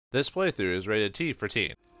This playthrough is rated T for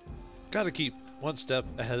teen. Gotta keep one step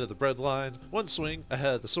ahead of the breadline, one swing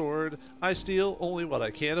ahead of the sword. I steal only what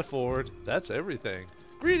I can afford. That's everything.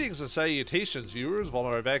 Greetings and salutations, viewers.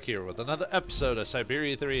 Vauldemare back here with another episode of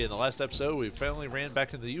Syberia 3. In the last episode, we finally ran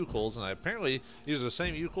back into the youkals, and I apparently used the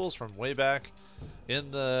same youkals from way back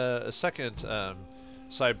in the second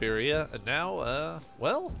Syberia. And now,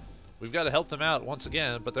 well, we've got to help them out once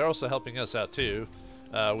again, but they're also helping us out too.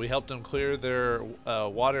 We helped them clear their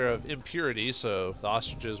water of impurity, so the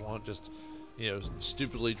ostriches won't just, you know,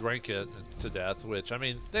 stupidly drink it to death. Which, I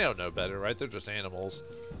mean, they don't know better, right? They're just animals.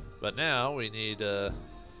 But now we need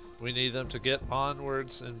them to get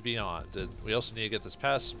onwards and beyond. And we also need to get this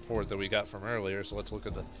passport that we got from earlier. So let's look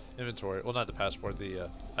at the inventory. Well, not the passport. The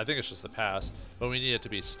I think it's just the pass, but we need it to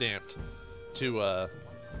be stamped to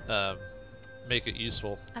make it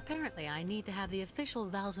useful. Apparently, I need to have the official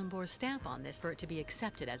Vauldemare stamp on this for it to be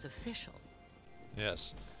accepted as official.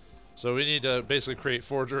 Yes. So we need to basically create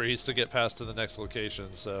forgeries to get past to the next location.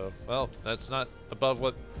 So, well, that's not above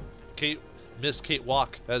what Miss Kate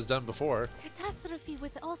Walk has done before. Catastrophe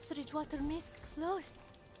with ostrich water mist close.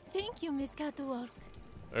 Thank you, Miss Catwalk.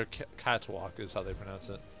 Or Catwalk is how they pronounce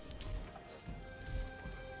it.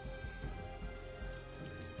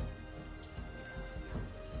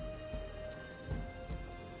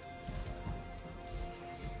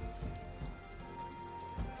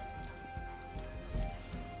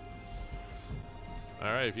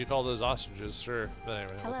 Alright, if you call those ostriches, sure. But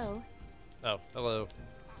anyway, Hello. Oh, hello.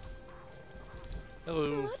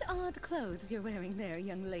 Hello. What odd clothes you're wearing there,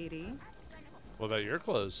 young lady? What about your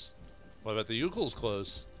clothes? What about the youkals'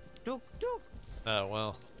 clothes? Dook, dook. Oh,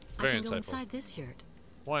 well, very I can go insightful. inside this yurt.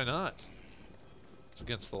 Why not? It's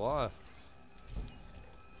against the law.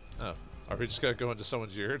 Oh, are we just gonna go into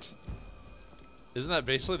someone's yurt? Isn't that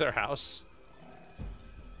basically their house?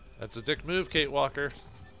 That's a dick move, Kate Walker.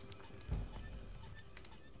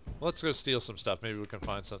 Let's go steal some stuff. Maybe we can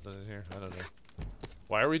find something in here. I don't know.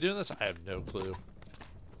 Why are we doing this? I have no clue.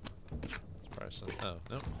 It's probably some, oh,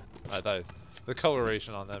 no. I thought the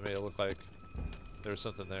coloration on that made it look like there was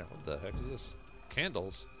something there. What the heck is this?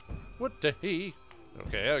 Candles? What the hey?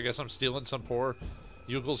 Okay, I guess I'm stealing some poor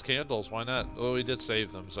youkals' candles. Why not? Oh, we did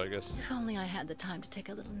save them, so I guess. If only I had the time to take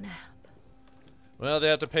a little nap. Well, they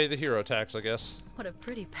have to pay the hero tax, I guess. What a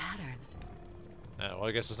pretty pattern. Well,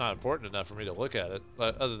 I guess it's not important enough for me to look at it,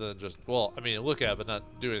 other than just, well, I mean, look at it, but not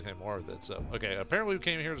do anything more with it. So, okay, apparently we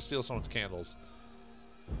came here to steal someone's candles.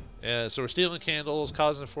 So we're stealing candles,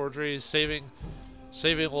 causing forgeries, saving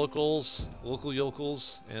local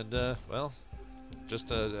yokels, and, well,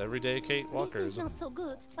 just everyday Kate Walker. This is not so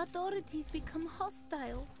good. Authorities become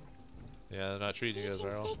hostile. Yeah, they're not treating you as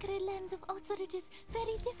well. Sacred lands of ostriches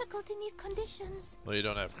very difficult in these conditions. Well, you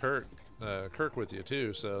don't have Kirk with you,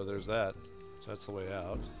 too, so there's that. So that's the way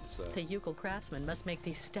out. What's that? The youkal craftsmen must make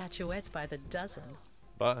these statuettes by the dozen.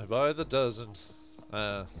 By the dozen.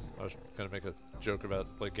 I was gonna make a joke about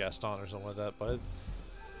like Gaston or something like that. By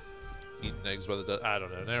eating eggs by the dozen. I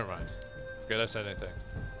don't know. Never mind. Forget I said anything.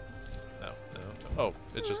 No. Oh,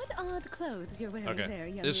 it's just. What odd clothes you're wearing there,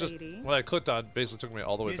 young it's just lady? what I clicked on basically took me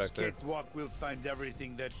all the way back there. Miss Catwalk will find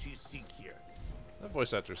everything that she seek here. That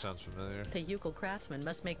voice actor sounds familiar. The youkal craftsmen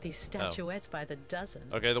must make these statuettes by the dozen.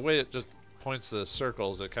 Okay, the way it just points to the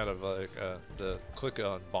circles, it kind of like the click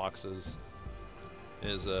on boxes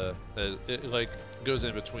is it like goes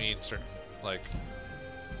in between certain, like,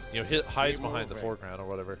 you know, hides behind the foreground or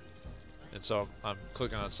whatever, and so I'm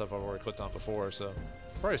clicking on stuff I've already clicked on before, so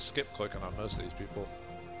I'll probably skip clicking on most of these people.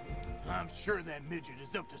 I'm sure that midget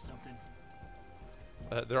is up to something.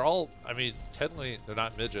 They're all, I mean, technically they're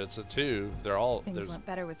not midgets, and two, they're all. Things went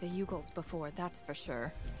better with the youkals before, that's for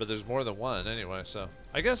sure. But there's more than one anyway, so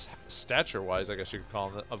I guess stature-wise, I guess you could call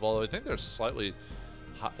them. Although I think they're slightly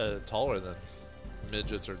taller than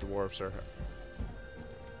midgets or dwarfs, or.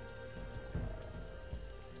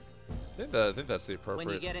 I think that's the appropriate.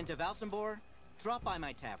 When you get into Vauldemare, drop by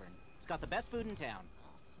my tavern. It's got the best food in town.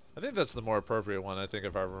 I think that's the more appropriate one. I think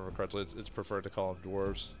if I remember correctly, it's preferred to call them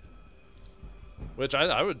dwarves. Which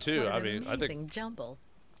I would too. What an I mean, I think. amazing jumble.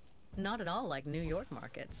 Not at all like New York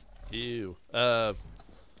markets. Ew. I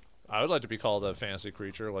would like to be called a fantasy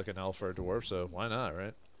creature, like an elf or a dwarf. So why not,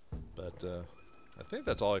 right? But I think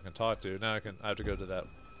that's all I can talk to. Now I have to go to that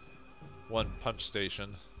one punch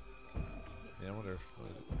station. Yeah, I wonder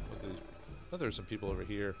what these. I thought there were some people over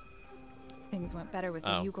here. Things went better with the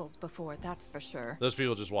youkals before, that's for sure. Those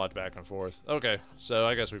people just walked back and forth. Okay, so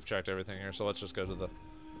I guess we've checked everything here. So let's just go to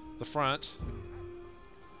the front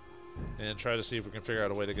and try to see if we can figure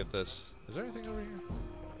out a way to get this. Is there anything over here?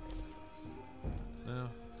 No?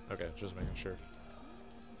 Okay, just making sure.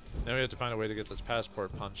 Now we have to find a way to get this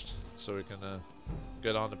passport punched so we can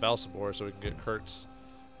get on to Balsamore so we can get Kurt's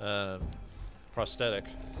prosthetic.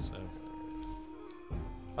 So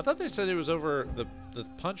I thought they said it was over the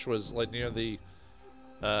punch was like near the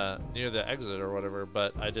exit or whatever,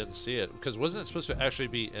 but I didn't see it because wasn't it supposed to actually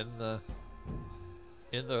be in the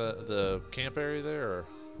camp area there? Or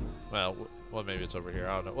well, maybe it's over here.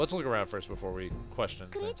 I don't know. Let's look around first before we question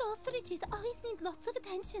Great things. ostriches always need lots of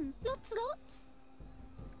attention. Lots.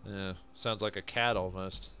 Yeah, sounds like a cat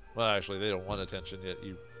almost. Well, actually, they don't want attention yet.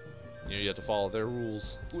 You have to follow their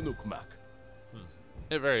rules.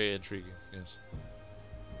 Yeah, very intriguing. Yes.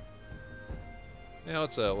 Yeah,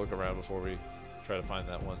 let's look around before we try to find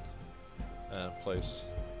that one place,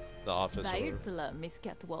 the office. Miss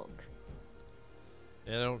Catwalk.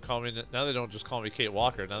 Yeah, they don't call me now. They don't just call me Kate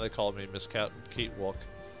Walker. Now they call me Miss Kate Walk.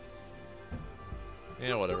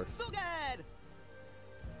 Yeah, whatever.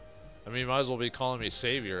 I mean, might as well be calling me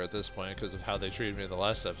Savior at this point because of how they treated me in the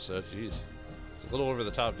last episode. Jeez, it's a little over the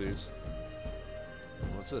top, dudes.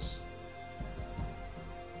 What's this?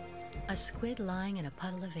 A squid lying in a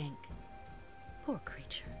puddle of ink. Poor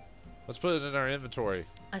creature. Let's put it in our inventory.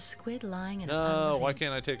 A squid lying in a puddle of No, ink. why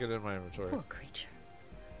can't I take it in my inventory? Poor creature.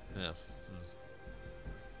 Yeah.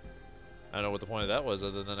 I don't know what the point of that was,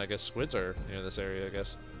 other than I guess squids are near this area, I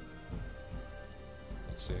guess.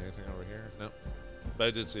 Let's see, anything over here? Nope. But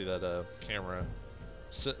I did see that camera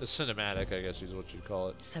cinematic, I guess is what you'd call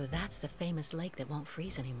it. So that's the famous lake that won't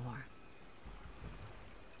freeze anymore.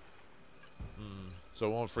 So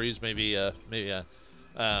it won't freeze. Maybe oh,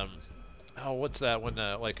 what's that? When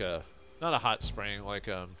like not a hot spring, like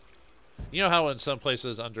you know how in some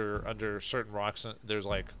places under certain rocks there's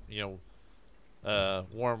like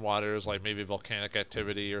warm waters, like maybe volcanic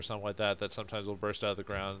activity or something like that that sometimes will burst out of the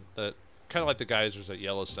ground. That kind of like the geysers at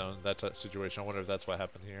Yellowstone. That situation. I wonder if that's what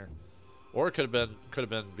happened here, or it could have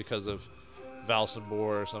been because of Vauldemare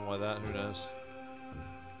or something like that. Who knows?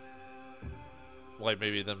 Like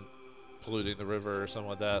maybe them polluting the river or something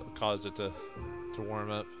like that caused it to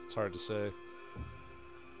warm up. It's hard to say.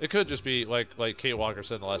 It could just be like Kate Walker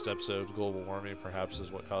said in the last episode, global warming perhaps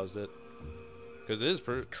is what caused it. Because it is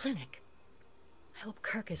Clinic. I hope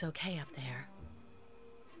Kirk is okay up there.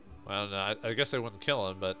 Well, I don't know. I guess they wouldn't kill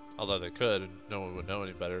him, but although they could, and no one would know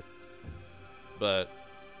any better. But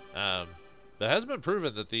that has been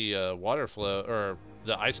proven that the water flow or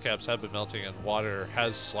the ice caps have been melting, and water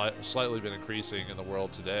has slightly been increasing in the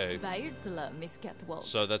world today.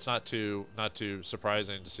 So that's not too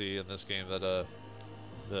surprising to see in this game that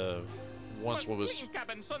the once what was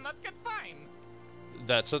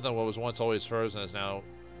that something what was once always frozen is now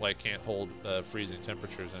like can't hold freezing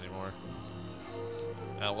temperatures anymore.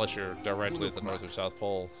 Unless you're directly at the North or South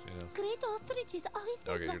Pole, you know. Great ostriches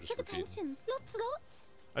always need lots of attention.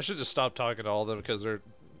 Lots. I should just stop talking to all of them because they're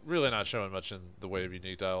really not showing much in the way of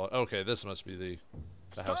unique dialogue. Okay, this must be the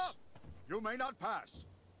house. Stop! You may not pass.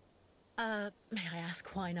 May I ask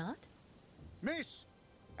why not? Miss,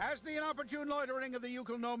 as the inopportune loitering of the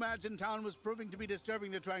youkal nomads in town was proving to be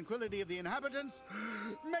disturbing the tranquility of the inhabitants,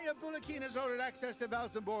 Mayor Bullekin has ordered access to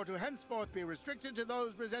Vauldemare to henceforth be restricted to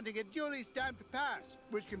those presenting a duly stamped pass,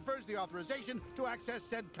 which confers the authorization to access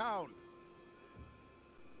said town.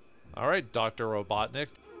 All right, Dr. Robotnik.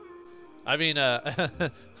 I mean,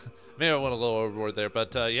 maybe I went a little overboard there,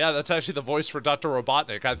 but yeah, that's actually the voice for Dr.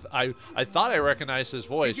 Robotnik. I thought I recognized his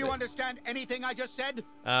voice. Did you understand anything I just said?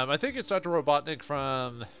 I think it's Dr. Robotnik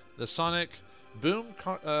from the Sonic Boom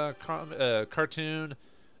cartoon.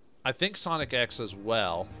 I think Sonic X as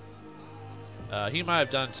well. He might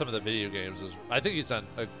have done some of the video games. I think he's done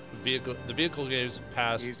the vehicle games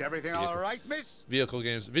past. Is everything all right, miss?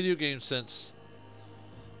 Video games since.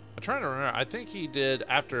 I'm trying to remember. I think he did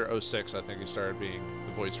after 06. I think he started being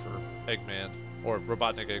the voice for Eggman or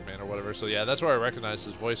Robotnik Eggman or whatever. So yeah, that's where I recognized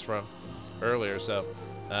his voice from earlier. So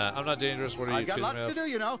I'm not dangerous. What are you? I've got lots to do,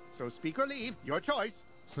 you know. So speak or leave, your choice.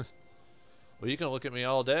 Well, you can look at me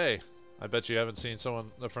all day. I bet you haven't seen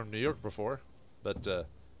someone from New York before. But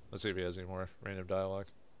let's see if he has any more random dialogue.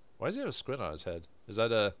 Why does he have a squid on his head? Is that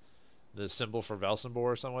the symbol for Vauldemare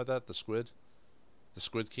or something like that? The squid? The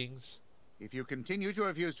Squid Kings? If you continue to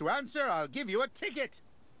refuse to answer, I'll give you a ticket.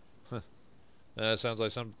 Sounds like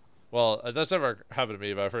some. Well, that's never happened to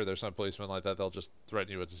me, but I've heard there's some policemen like that. They'll just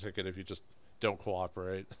threaten you with a ticket if you just don't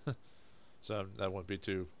cooperate. So that wouldn't be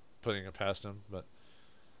too putting it past him. But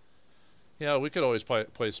yeah, we could always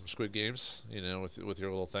play some Squid Games, you know, with your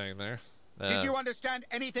little thing there. Did you understand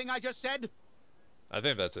anything I just said? I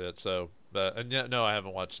think that's it. So, but and yeah, no, I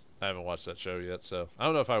haven't watched that show yet. So I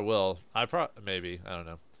don't know if I will. Maybe I don't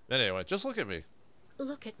know. But anyway, just look at me.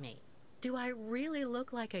 Look at me. Do I really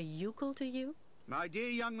look like a youkal to you? My dear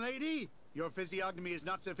young lady, your physiognomy is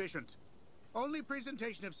not sufficient. Only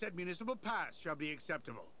presentation of said municipal pass shall be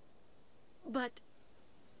acceptable. But...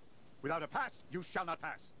 Without a pass, you shall not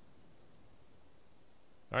pass.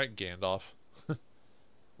 Alright, Gandalf.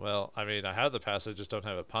 Well, I mean, I have the pass, I just don't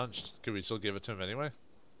have it punched. Could we still give it to him anyway?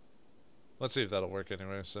 Let's see if that'll work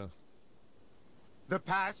anyway, so... The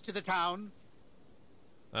pass to the town?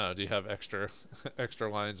 Oh, do you have extra extra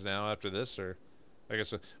lines now after this, or... I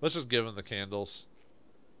guess, let's just give him the candles.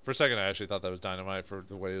 For a second, I actually thought that was dynamite for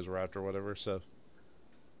the way it was wrapped or whatever, so...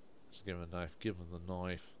 Just give him a knife. Give him the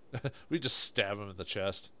knife. We just stab him in the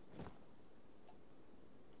chest.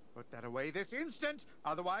 Put that away this instant,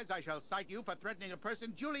 otherwise I shall cite you for threatening a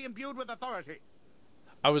person duly imbued with authority.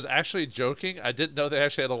 I was actually joking. I didn't know they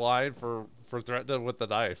actually had a line for threatening with the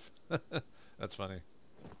knife. That's funny.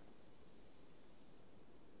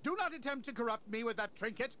 Do not attempt to corrupt me with that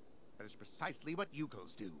trinket. That is precisely what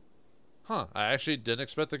youkals do. Huh. I actually didn't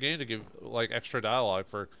expect the game to give, like, extra dialogue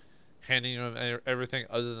for handing him everything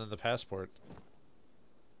other than the passport.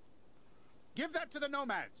 Give that to the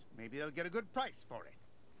nomads. Maybe they'll get a good price for it.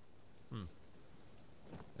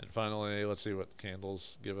 And finally, let's see what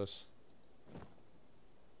candles give us.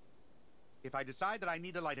 If I decide that I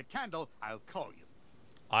need to light a candle, I'll call you.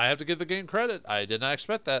 I have to give the game credit. I did not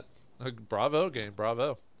expect that. Bravo, game.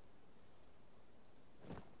 Bravo.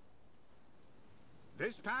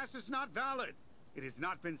 This pass is not valid. It has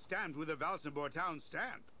not been stamped with a Vauldemare town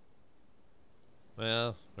stamp.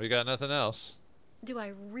 Well, we got nothing else. Do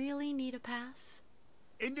I really need a pass?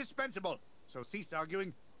 Indispensable. So cease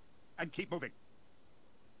arguing and keep moving.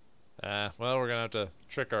 Well, we're gonna have to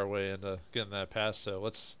trick our way into getting that pass, so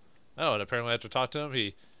let's... Oh, and apparently after talk to him,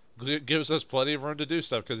 he gives us plenty of room to do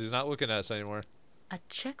stuff, because he's not looking at us anymore. A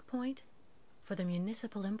checkpoint for the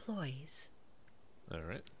municipal employees.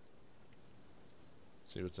 Alright.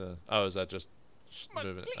 See what's oh, is that just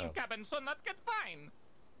moving it? Must clean Oh. cabin so not get fine.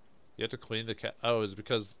 You have to clean the oh, is it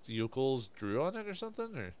because youkals drew on it or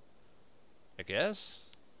something? Or... I guess?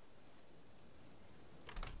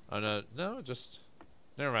 Oh, no. No, just...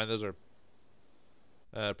 Never mind, those are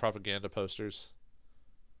propaganda posters.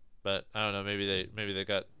 But I don't know, maybe they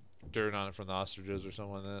got dirt on it from the ostriches or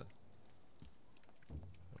something like that.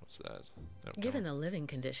 What's that? Nope, Given the living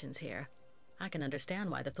conditions here, I can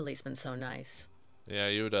understand why the policeman's so nice. yeah,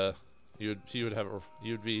 you'd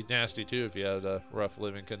be nasty too if you had rough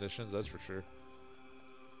living conditions, that's for sure.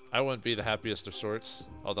 I wouldn't be the happiest of sorts,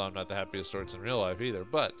 although I'm not the happiest of sorts in real life either,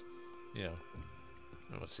 but you know.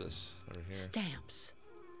 What's this over here? Stamps.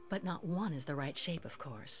 But not one is the right shape, of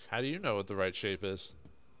course. How do you know what the right shape is?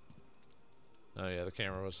 Oh yeah, the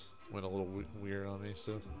camera went a little weird on me,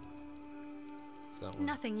 so... It's that one.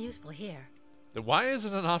 Nothing useful here. Then why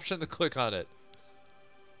isn't an option to click on it?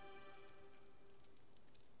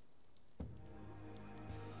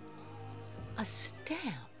 A stamp.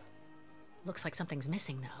 Looks like something's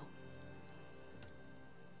missing, though.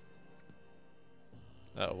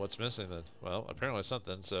 Oh, what's missing then? Well, apparently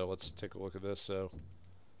something, so let's take a look at this, so...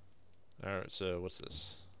 Alright, so what's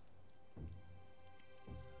this?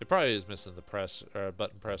 It probably is missing the press, or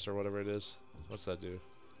button press, or whatever it is. What's that do?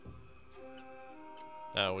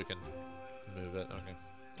 Oh, we can move it, okay.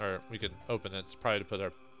 Or we can open it, it's probably to put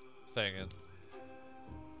our thing in.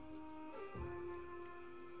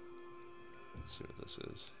 Let's see what this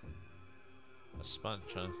is. A sponge,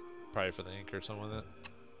 huh? Probably for the ink or something like that.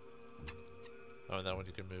 Oh, and that one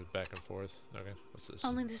you can move back and forth. Okay, what's this?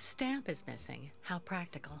 Only the stamp is missing. How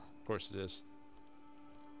practical. Of course it is.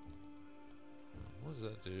 What does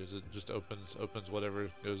that do? Is it just opens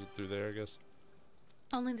whatever goes through there, I guess?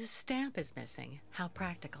 Only the stamp is missing. How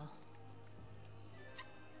practical.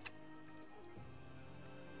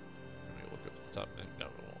 Let me look up at the top. No,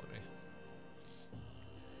 it won't let me.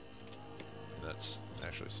 And that's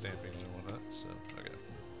actually stamping and whatnot, so, okay.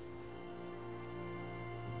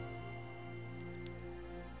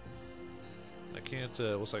 I can't,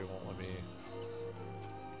 looks like it won't let me...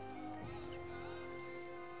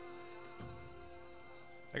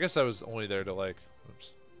 I guess that was only there to, like,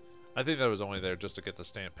 oops. I think that was only there just to get the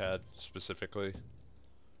stamp pad specifically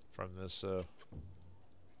from this,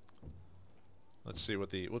 let's see what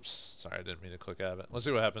the, whoops, sorry, I didn't mean to click out of it. Let's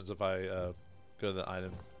see what happens if I, go to the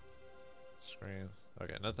item screen.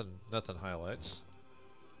 Okay, nothing highlights.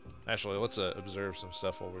 Actually, let's, observe some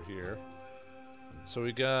stuff over here. So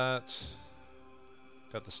we got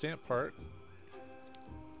the stamp part.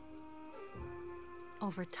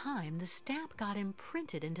 Over time, the stamp got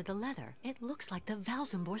imprinted into the leather. It looks like the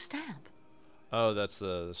Vauldemare stamp. Oh, that's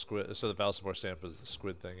the squid. So the Vauldemare stamp is the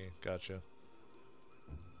squid thingy. Gotcha.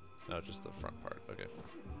 No, just the front part. Okay.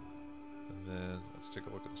 And then let's take a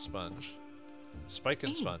look at the sponge. Spike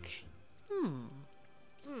and Ink. sponge.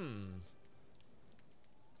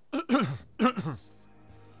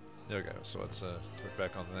 There we go. So let's click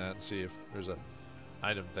back on that and see if there's a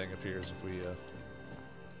item thing appears if we. I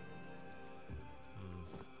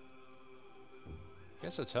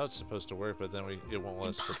guess that's how it's supposed to work, but then it won't let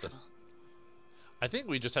us put the. I think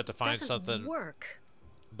we just have to find something. Work.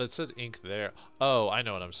 But it said ink there. Oh, I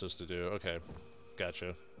know what I'm supposed to do. Okay,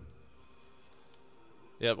 gotcha.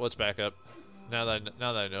 Yep, let's back up. Now that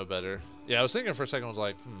I know better. Yeah, I was thinking for a second. I was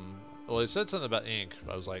like, Well, it said something about ink.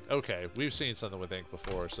 I was like, okay, we've seen something with ink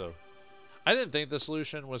before, so I didn't think the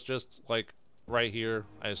solution was just like right here.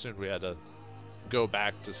 I assumed we had to go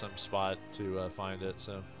back to some spot to find it.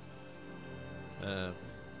 So,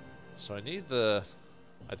 so I need the.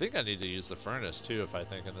 I think I need to use the furnace too, if I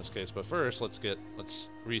think in this case. But first, let's ink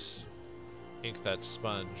that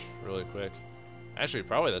sponge really quick. Actually,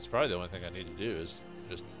 that's probably the only thing I need to do is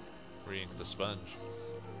just re-ink the sponge.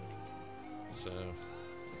 So,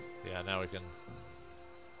 yeah, now we can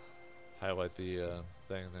highlight the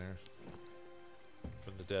thing there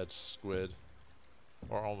from the dead squid,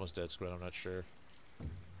 or almost dead squid. I'm not sure.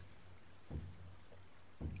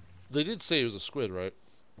 They did say it was a squid, right?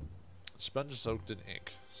 Sponge soaked in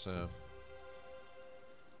ink. So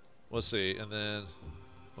let's see, and then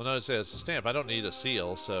well, no, it says it's a stamp. I don't need a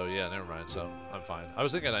seal, so yeah, never mind. So I'm fine. I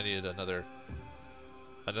was thinking I needed another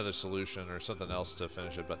solution or something else to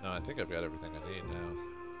finish it, but no, I think I've got everything I need now.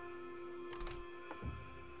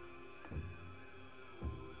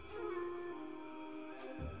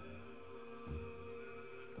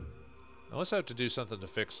 Unless I have to do something to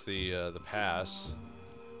fix the pass.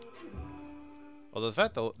 Well, the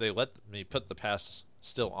fact that they let me put the pass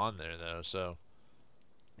still on there, though, so.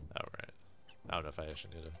 Alright. I don't know if I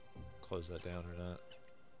actually need to close that down or not.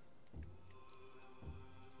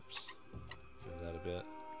 Oops. Move that a bit.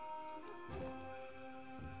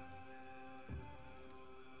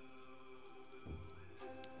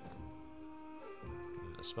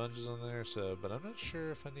 And the sponge is on there, so. But I'm not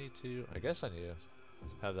sure if I need to. I guess I need to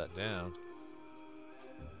have that down.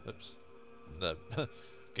 Oops. The.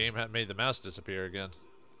 Game made the mouse disappear again.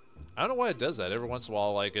 I don't know why it does that. Every once in a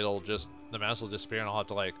while, like, the mouse will disappear and I'll have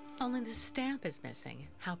to, like... Only the stamp is missing.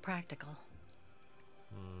 How practical.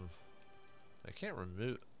 I can't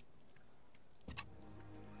remove...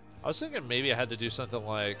 I was thinking maybe I had to do something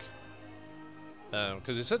like...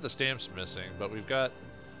 because it said the stamp's missing, but we've got...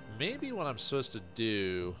 Maybe what I'm supposed to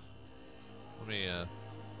do... Let me,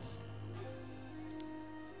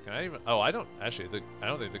 Can I even... Oh, I don't... Actually, I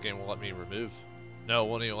don't think the game will let me remove... No, it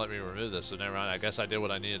won't even let me remove this, so never mind. I guess I did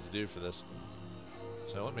what I needed to do for this.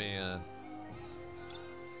 So let me,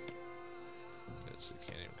 let's see,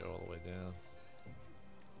 can't even go all the way down.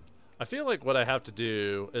 I feel like what I have to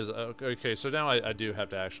do is, okay, so now I do have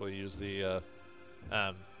to actually use the,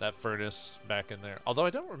 that furnace back in there. Although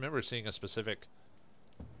I don't remember seeing a specific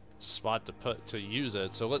spot to use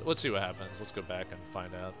it, so let's see what happens. Let's go back and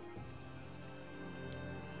find out.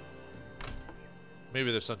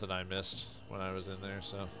 Maybe there's something I missed when I was in there,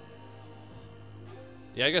 so.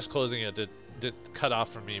 Yeah, I guess closing it did cut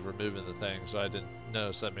off from me removing the thing, so I didn't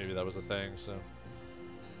notice that maybe that was a thing, so.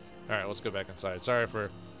 Alright, let's go back inside. Sorry for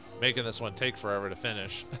making this one take forever to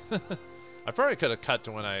finish. I probably could have cut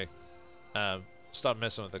to when I stopped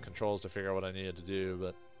messing with the controls to figure out what I needed to do,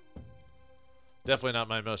 but definitely not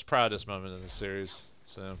my most proudest moment in the series,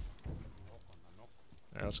 so.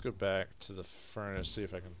 Alright, let's go back to the furnace, see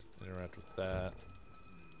if I can interact with that.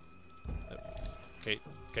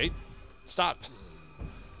 Kate, stop!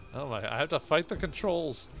 Oh my, I have to fight the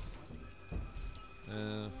controls.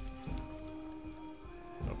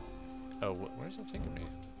 Oh, where's that taking me?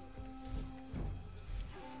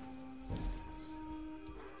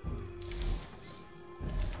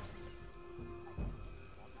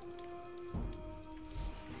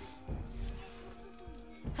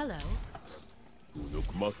 Hello. You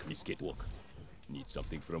look muck, Miss Catwalk. Need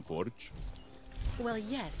something from Forge? Well,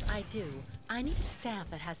 yes, I do. I need a stamp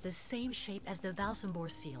that has the same shape as the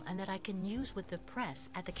Vauldemare seal and that I can use with the press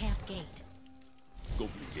at the camp gate.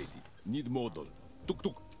 Complicated. Need model. Tuk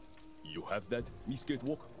tuk. You have that, Miss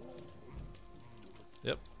Catwalk?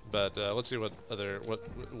 Yep, but let's see what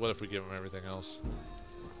if we give him everything else?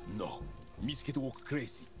 No. Miss Catwalk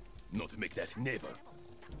crazy. Not make that, never.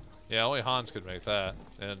 Yeah, only Hans could make that.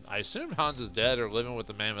 And I assume Hans is dead or living with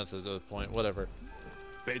the mammoth at this point. Whatever.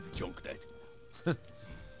 Bad junk that.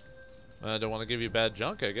 I don't want to give you bad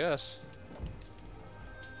junk, I guess.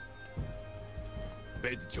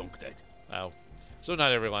 Bad junk that. Oh. So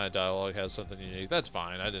not every line of dialogue has something unique. That's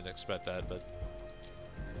fine. I didn't expect that, but...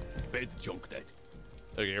 Bad junk that.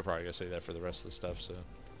 Okay, you're probably going to say that for the rest of the stuff, so...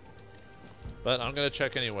 But I'm gonna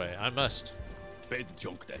check anyway. I must. Bad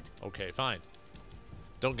junk that. Okay, fine.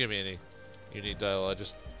 Don't give me any unique dialogue.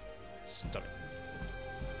 Just stop it.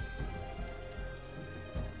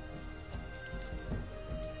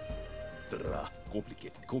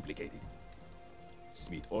 Complicated.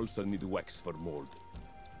 Smith also need wax for mold.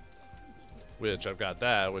 Which I've got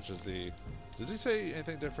that, which is the... Does he say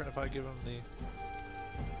anything different if I give him the...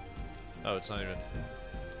 Oh, it's not even...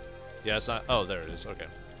 Yeah, it's not... Oh, there it is. Okay.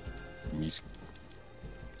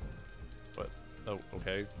 What? Oh,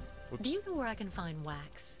 okay. Whoops. Do you know where I can find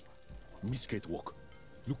wax? Misket walk.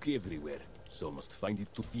 Look everywhere, so must find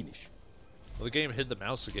it to finish. Well, the game hid the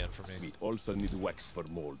mouse again for me. Smith also need wax for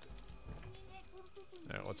mold.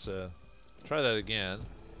 Alright, let's try that again.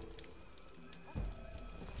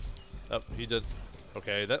 Oh, he did.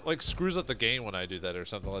 Okay, that like screws up the game when I do that or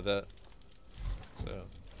something like that. So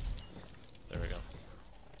there we go.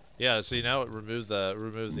 Yeah, see now it removed the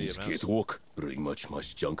mouse. Walk. Bring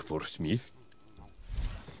much junk for Smith.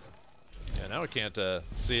 Yeah, now I can't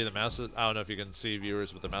see the mouse. I don't know if you can see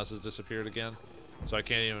viewers, but the mouse has disappeared again. So I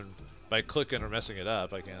can't even by clicking or messing it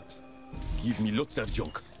up. I can't. Give me lots of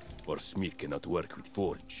junk, or Smith cannot work with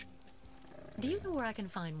forage. Do you know where I can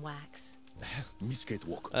find wax?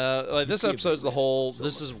 Like this episode's the whole.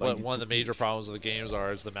 This is what one of the major problems of the games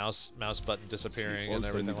are: is the mouse button disappearing and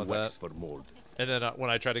everything like that. And then when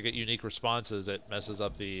I try to get unique responses, it messes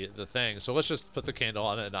up the thing. So let's just put the candle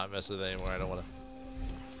on it and not mess with it anymore. I don't want to.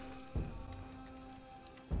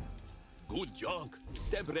 Good junk.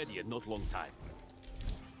 Step ready in not long time.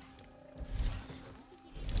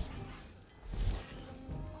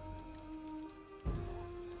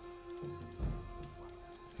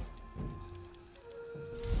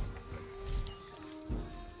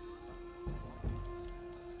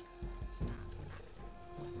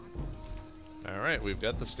 Alright, we've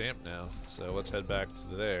got the stamp now, so let's head back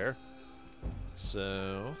to there.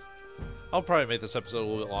 So, I'll probably make this episode a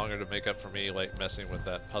little bit longer to make up for me, like, messing with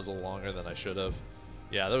that puzzle longer than I should have.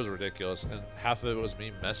 Yeah, that was ridiculous, and half of it was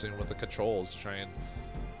me messing with the controls to try and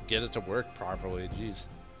get it to work properly. Jeez.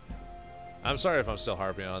 I'm sorry if I'm still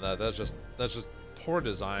harping on that. That's just poor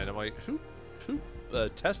design. I'm like, who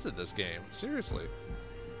tested this game? Seriously.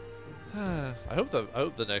 I hope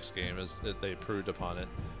the next game is that they improved upon it,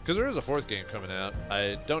 because there is a fourth game coming out.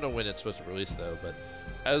 I don't know when it's supposed to release though, but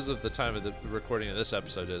as of the time of the recording of this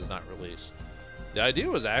episode, it is not released. The idea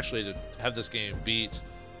was actually to have this game beat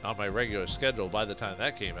on my regular schedule by the time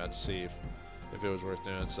that came out to see if it was worth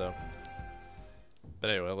doing. So, but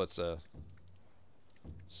anyway, let's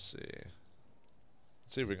see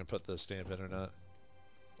if we can put the stamp in or not.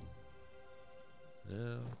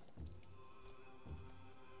 No.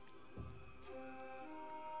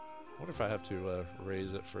 I wonder if I have to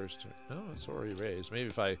raise it first. No, it's already raised. Maybe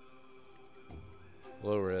if I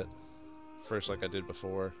lower it first like I did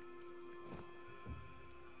before.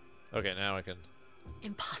 Okay, now I can...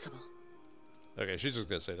 Impossible. Okay, she's just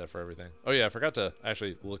going to say that for everything. Oh yeah, I forgot to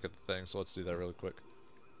actually look at the thing, so let's do that really quick.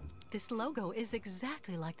 This logo is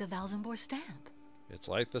exactly like the Vauldemare stamp. It's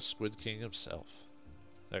like the Squid King himself.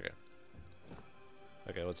 Okay.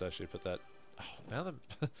 Okay, let's actually put that... Oh, now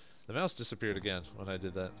the mouse disappeared again when I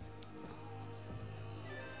did that.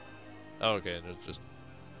 Oh, okay, and it's just...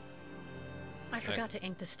 I forgot to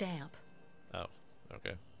ink the stamp. Oh,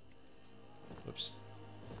 okay. Whoops.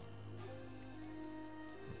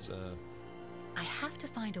 Let's, I have to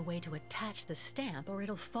find a way to attach the stamp or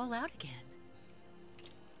it'll fall out again.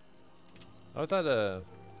 I thought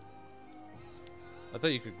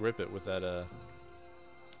you could grip it with that,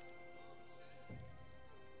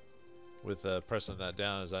 with pressing that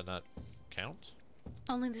down. Does that not count?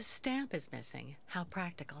 Only the stamp is missing. How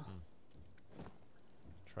practical.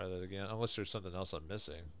 Try that again. Unless there's something else I'm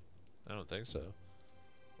missing. I don't think so.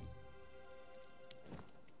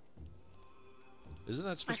 Isn't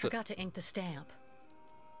that supposed to... I forgot to ink the stamp.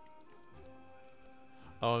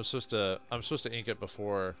 Oh, I'm supposed to ink it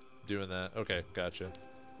before doing that. Okay, gotcha.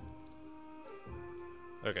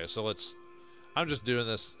 Okay, so let's... I'm just doing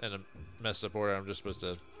this in a messed up order. I'm just supposed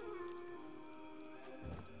to...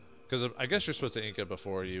 Because I guess you're supposed to ink it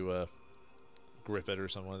before you grip it or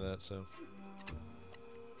something like that, so...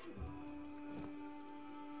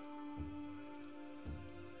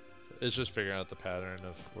 It's just figuring out the pattern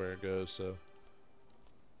of where it goes, so...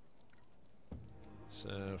 So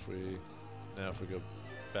if we go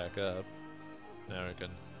back up, now we can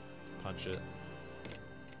punch it.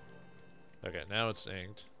 Okay, now it's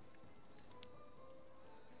inked.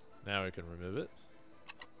 Now we can remove it.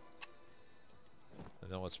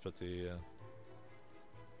 And then let's put the...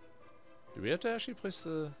 Do we have to actually place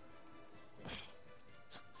the...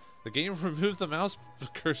 The game removed the mouse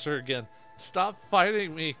cursor again. Stop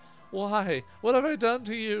fighting me. Why? What have I done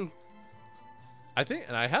to you? I think,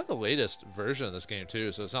 and I have the latest version of this game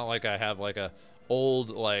too, so it's not like I have like a old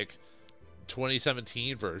like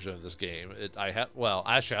 2017 version of this game. Well,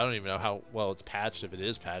 actually I don't even know how well it's patched, if it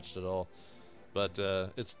is patched at all. But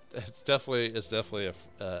it's definitely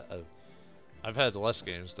I've had less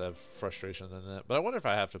games that have frustration than that. But I wonder if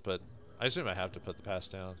I assume I have to put the pass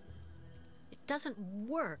down. It doesn't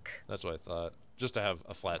work. That's what I thought. Just to have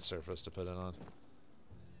a flat surface to put it on.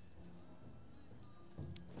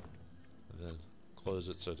 And then close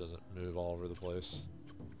it so it doesn't move all over the place.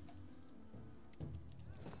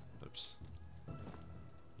 Oops. And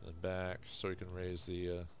then back so we can raise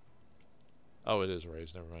the oh, it is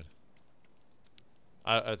raised, never mind.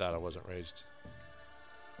 I thought it wasn't raised.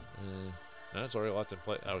 No, it's already locked in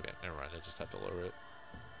place. Okay, never mind. I just have to lower it.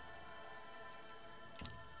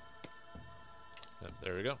 Yep,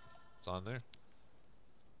 there we go. It's on there.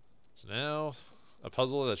 So now, a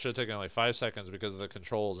puzzle that should have taken like 5 seconds because of the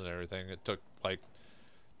controls and everything. It took like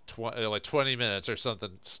 20 minutes or something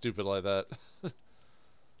stupid like that.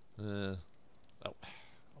 Oh,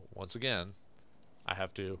 once again, I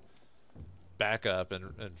have to back up and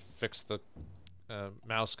fix the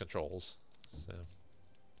mouse controls. So.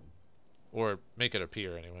 Or make it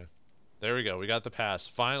appear anyway. There we go. We got the pass.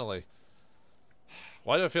 Finally.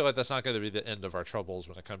 Why do I feel like that's not going to be the end of our troubles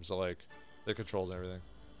when it comes to like the controls and everything?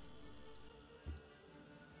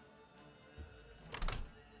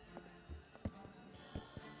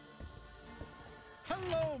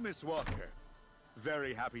 Hello, Miss Walker.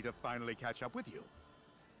 Very happy to finally catch up with you.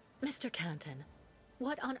 Mr. Canton,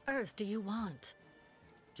 what on earth do you want?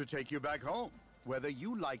 To take you back home, whether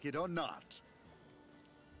you like it or not.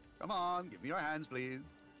 Come on, give me your hands, please.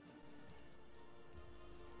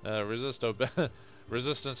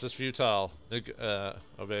 Resistance is futile.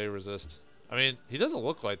 Obey, resist. I mean, he doesn't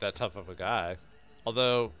look like that tough of a guy.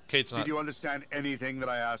 Although, Kate's not... Did you understand anything that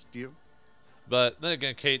I asked you? But then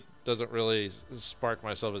again, Kate doesn't really spark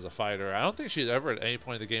myself as a fighter. I don't think she's ever, at any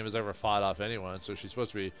point in the game, has ever fought off anyone. So she's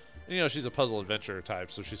supposed to be... You know, she's a puzzle adventurer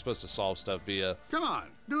type, so she's supposed to solve stuff via... Come on,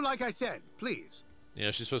 do like I said, please. You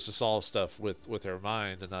know, she's supposed to solve stuff with her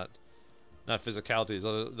mind and not physicalities.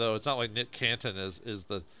 Though it's not like Nick Canton is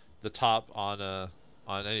the top on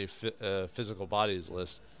any physical bodies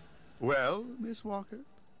list. Well, Miss Walker.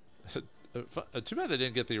 Too bad they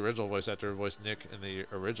didn't get the original voice actor who voiced Nick in the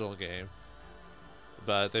original game.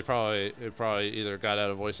 But they probably either got out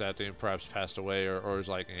of voice acting, perhaps passed away, or was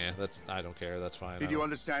like, I don't care, that's fine. Did you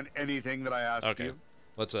understand anything that I asked you?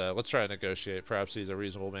 Let's try to negotiate. Perhaps he's a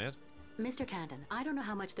reasonable man. Mr. Canton, I don't know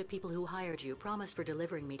how much the people who hired you promised for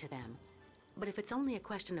delivering me to them. But if it's only a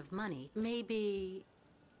question of money, maybe...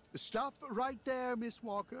 Stop right there, Miss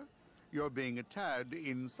Walker. You're being a tad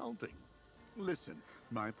insulting. Listen,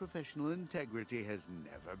 my professional integrity has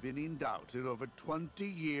never been in doubt in over 20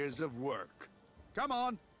 years of work. Come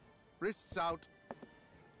on, wrists out.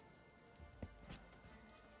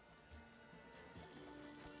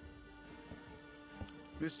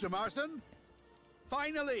 Mr. Marston?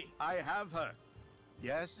 Finally, I have her.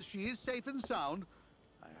 Yes, she is safe and sound.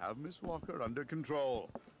 I have Miss Walker under control.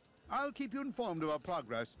 I'll keep you informed of our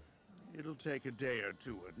progress. It'll take a day or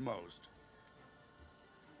two at most.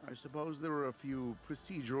 I suppose there are a few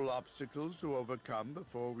procedural obstacles to overcome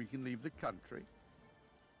before we can leave the country.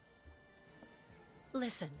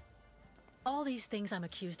 Listen, all these things I'm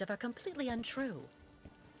accused of are completely untrue.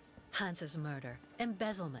 Hans's murder,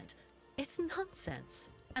 embezzlement, it's nonsense.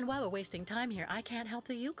 And while we're wasting time here, I can't help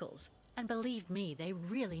the youkals. And believe me, they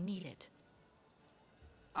really need it.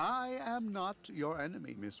 I am not your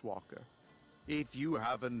enemy, Miss Walker. If you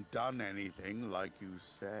haven't done anything like you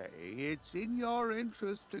say, it's in your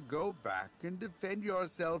interest to go back and defend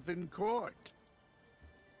yourself in court.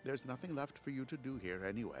 There's nothing left for you to do here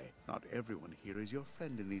anyway. Not everyone here is your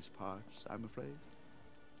friend in these parts, I'm afraid.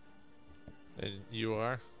 And you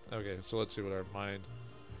are? Okay, so let's see what our mind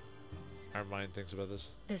thinks about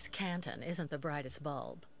this. This Canton isn't the brightest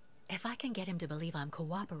bulb. If I can get him to believe I'm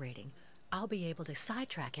cooperating, I'll be able to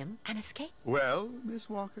sidetrack him and escape. Well, Miss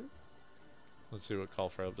Walker? Let's see what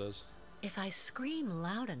Calfreb does. If I scream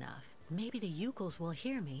loud enough, maybe the youkals will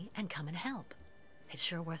hear me and come and help. It's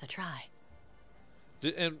sure worth a try.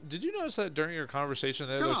 Did you notice that during your conversation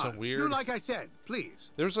there was some weird... do like I said,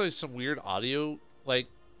 please. There was like some weird audio, like,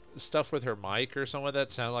 stuff with her mic or something that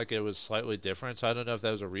sounded like it was slightly different. So I don't know if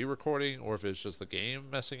that was a re-recording or if it's just the game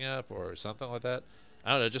messing up or something like that.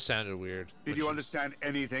 I don't know, it just sounded weird. Did you understand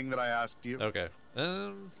anything that I asked you? Okay.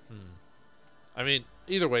 I mean,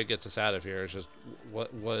 either way it gets us out of here. It's just what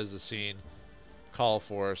does the scene call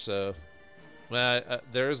for? So Well,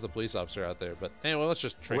 there is the police officer out there, but anyway, let's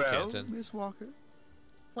just trick Well, Canton. Miss Walker?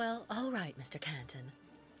 Well, all right, Mr. Canton.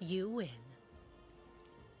 You win.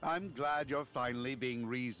 I'm glad you're finally being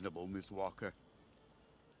reasonable, Miss Walker.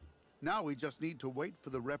 Now we just need to wait for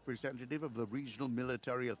the representative of the regional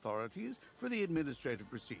military authorities for the administrative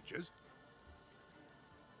procedures.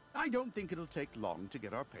 I don't think it'll take long to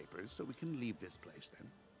get our papers, so we can leave this place then.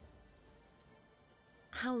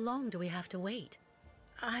 How long do we have to wait?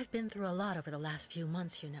 I've been through a lot over the last few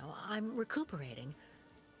months, you know. I'm recuperating.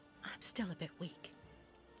 I'm still a bit weak.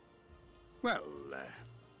 Well,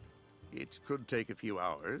 it could take a few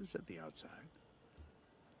hours at the outside.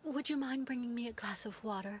 Would you mind bringing me a glass of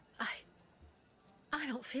water? I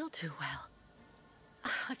don't feel too well.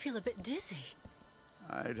 I feel a bit dizzy.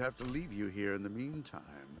 I'd have to leave you here in the meantime.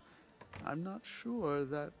 I'm not sure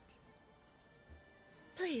that...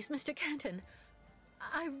 Please, Mr. Canton.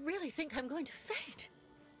 I really think I'm going to faint.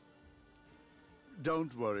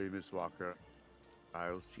 Don't worry, Miss Walker.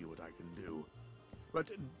 I'll see what I can do.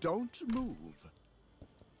 But don't move.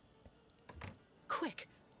 Quick.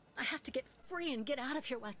 I have to get free and get out of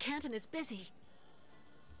here while Canton is busy.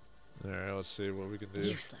 Alright, let's see what we can do.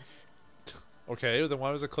 Useless. Okay, then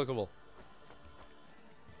why was it clickable?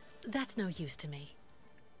 That's no use to me.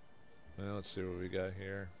 Well, let's see what we got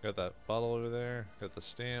here. Got that bottle over there. Got the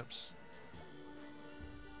stamps.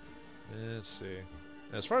 Let's see.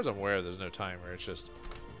 As far as I'm aware, there's no timer. It's just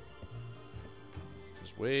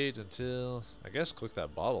wait until... I guess click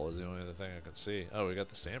that bottle is the only other thing I can see. Oh, we got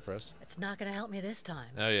the stamp press. It's not going to help me this time.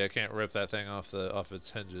 Oh yeah, I can't rip that thing off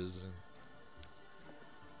its hinges.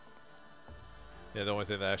 Yeah, the only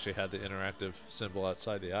thing that actually had the interactive symbol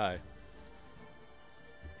outside the eye.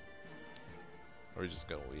 Are we just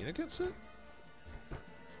gonna lean against it?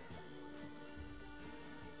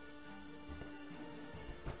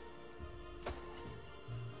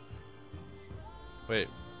 Wait,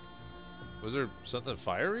 was there something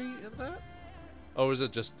fiery in that? Oh, is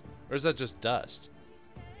it just, or is that just dust?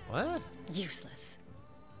 What? Useless.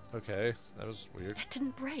 Okay, that was weird. It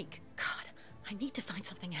didn't break. God, I need to find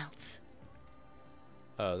something else.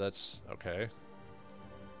 Oh, that's okay.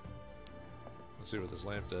 Let's see what this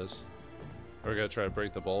lamp does. Are we gonna try to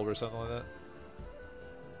break the bulb or something like that?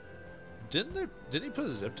 Didn't he put a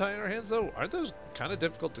zip tie in our hands though? Aren't those kind of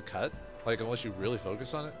difficult to cut? Like unless you really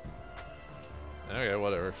focus on it? Okay,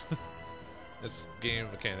 whatever. It's game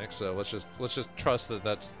mechanics, so let's just trust that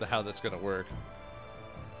that's how that's gonna work.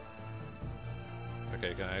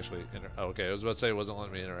 Okay, can I actually oh, okay, I was about to say it wasn't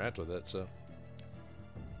letting me interact with it, so.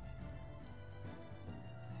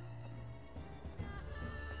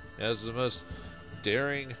 Yeah, this is the most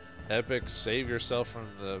daring, epic, save yourself from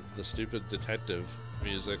the stupid detective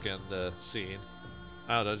music and the scene.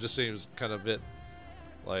 I don't know, it just seems kind of a bit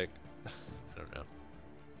like, I don't know.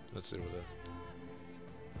 Let's see what it is.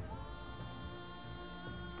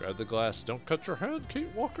 Grab the glass. Don't cut your hand,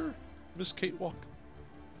 Kate Walker. Miss Kate Walk.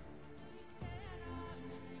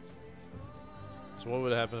 So what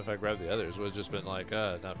would happen if I grabbed the others? Would have just been like,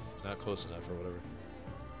 not close enough or whatever.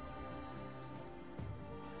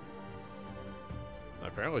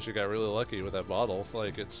 Apparently she got really lucky with that bottle.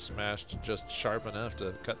 Like it smashed just sharp enough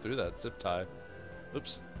to cut through that zip tie.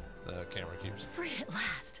 Oops. The camera keeps. Free at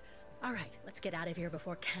last. All right, let's get out of here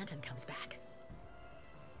before Canton comes back.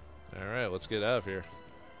 All right, let's get out of here.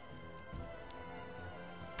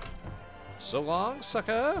 So long,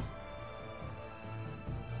 sucker.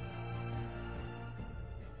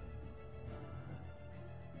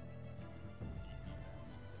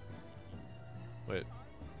 Wait.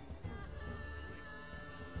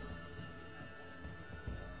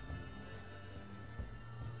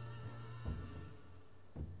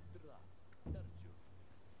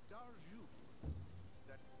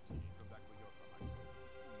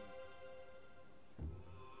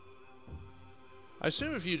 I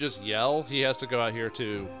assume if you just yell, he has to go out here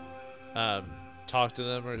to talk to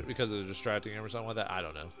them or because they're distracting him or something like that. I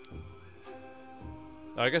don't know.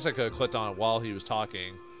 I guess I could have clicked on it while he was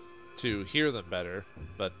talking to hear them better,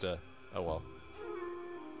 but oh well.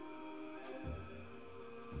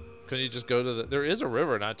 Couldn't you just go to the... There is a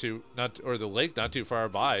river or the lake not too far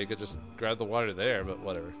by. You could just grab the water there, but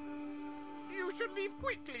whatever. You should leave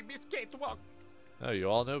quickly, Miss Catewalk. Oh, you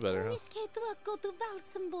all know better, huh? Miss Catewalk, go to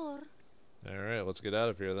Vauldemare. Alright, let's get out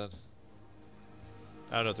of here then.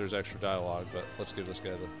 I don't know if there's extra dialogue, but let's give this guy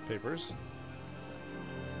the papers.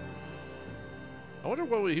 I wonder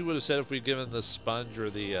what he would have said if we'd given the sponge or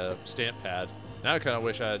the stamp pad. Now I kind of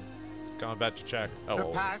wish I had gone back to check. Oh, The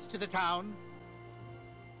well. pass to the town.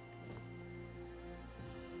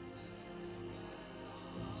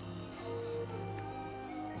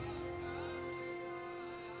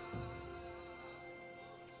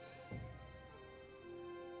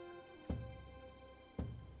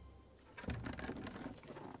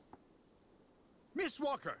 Miss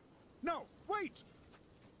Walker! No, wait!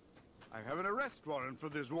 I have an arrest warrant for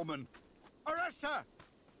this woman. Arrest her!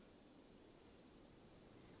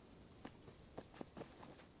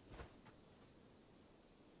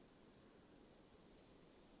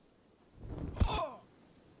 Oh!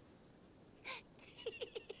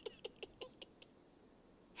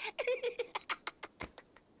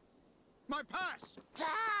 My pass!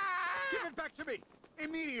 Give it back to me!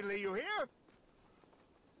 Immediately, you hear?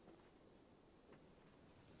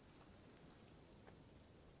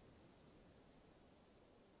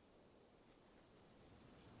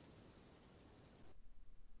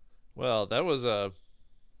 Well, that was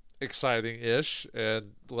exciting-ish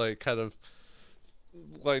and like kind of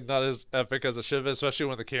like not as epic as it should have been, especially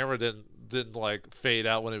when the camera didn't like fade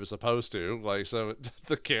out when it was supposed to. Like so,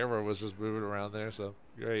 the camera was just moving around there. So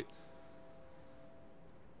great.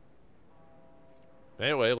 But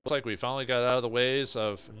anyway, it looks like we finally got out of the ways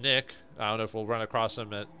of Nick. I don't know if we'll run across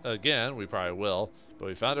him again. We probably will. But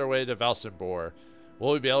we found our way to Vauldemare.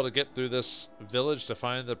 Will we be able to get through this village to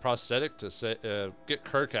find the prosthetic to get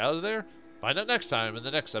Kirk out of there? Find out next time in the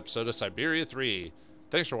next episode of Syberia 3.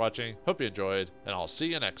 Thanks for watching. Hope you enjoyed, and I'll see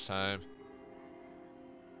you next time.